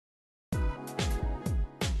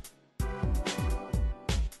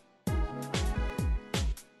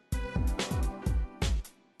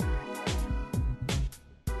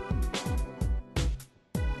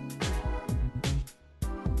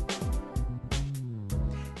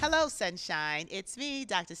Hello, sunshine. It's me,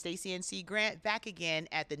 Dr. Stacie N.C. Grant, back again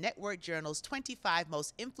at the Network Journal's 25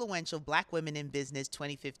 Most Influential Black Women in Business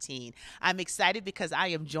 2015. I'm excited because I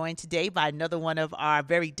am joined today by another one of our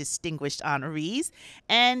very distinguished honorees,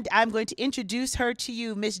 and I'm going to introduce her to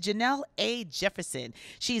you, Miss Gennell A. Jefferson.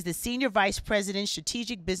 She's the Senior Vice President,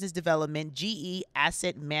 Strategic Business Development, GE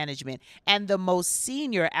Asset Management, and the most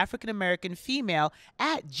senior African-American female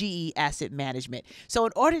at GE Asset Management. So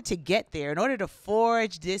in order to get there, in order to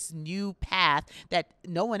forge this new path that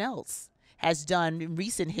no one else has done in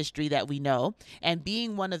recent history that we know, and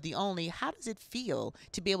being one of the only, how does it feel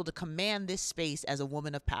to be able to command this space as a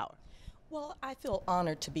woman of power? Well, I feel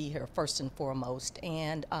honored to be here first and foremost,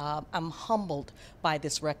 and I'm humbled by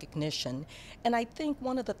this recognition. And I think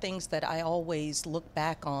one of the things that I always look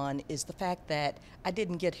back on is the fact that I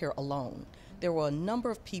didn't get here alone. There were a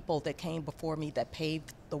number of people that came before me that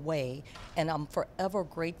paved the way, and I'm forever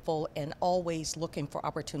grateful and always looking for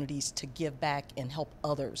opportunities to give back and help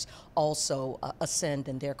others also ascend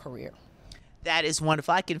in their career. That is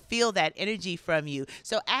wonderful. I can feel that energy from you.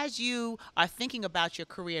 So as you are thinking about your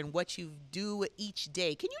career and what you do each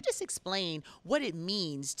day, can you just explain what it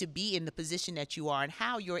means to be in the position that you are and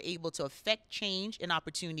how you're able to affect change and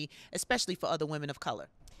opportunity, especially for other women of color?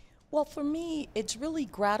 Well, for me, it's really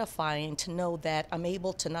gratifying to know that I'm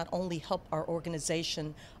able to not only help our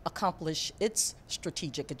organization accomplish its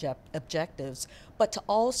strategic objectives, but to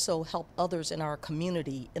also help others in our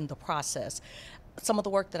community in the process. Some of the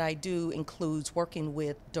work that I do includes working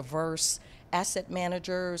with diverse asset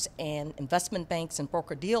managers and investment banks and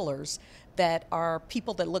broker-dealers that are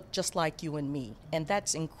people that look just like you and me. And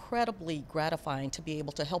that's incredibly gratifying to be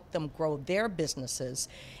able to help them grow their businesses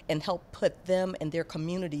and help put them and their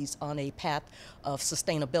communities on a path of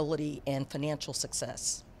sustainability and financial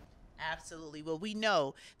success. Absolutely. Well, we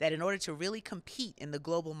know that in order to really compete in the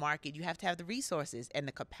global market, you have to have the resources and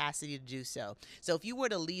the capacity to do so. So if you were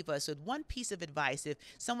to leave us with one piece of advice, if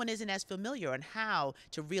someone isn't as familiar on how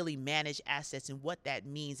to really manage assets and what that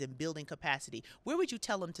means in building capacity, where would you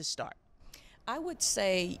tell them to start? I would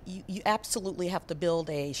say you absolutely have to build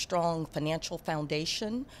a strong financial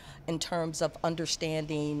foundation in terms of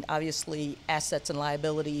understanding, obviously, assets and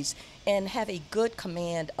liabilities, and have a good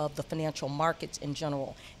command of the financial markets in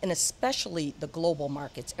general, and especially the global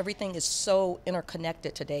markets. Everything is so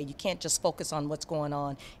interconnected today. You can't just focus on what's going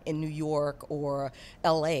on in New York or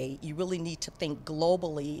LA. You really need to think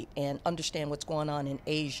globally and understand what's going on in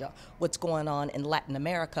Asia, what's going on in Latin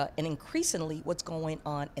America, and increasingly what's going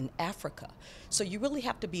on in Africa. So you really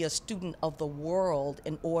have to be a student of the world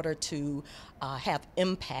in order to have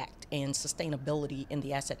impact and sustainability in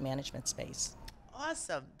the asset management space.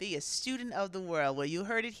 Awesome. Be a student of the world. Well, you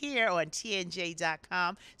heard it here on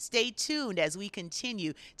TNJ.com. Stay tuned as we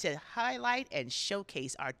continue to highlight and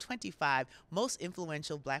showcase our 25 most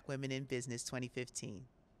influential Black women in business 2015.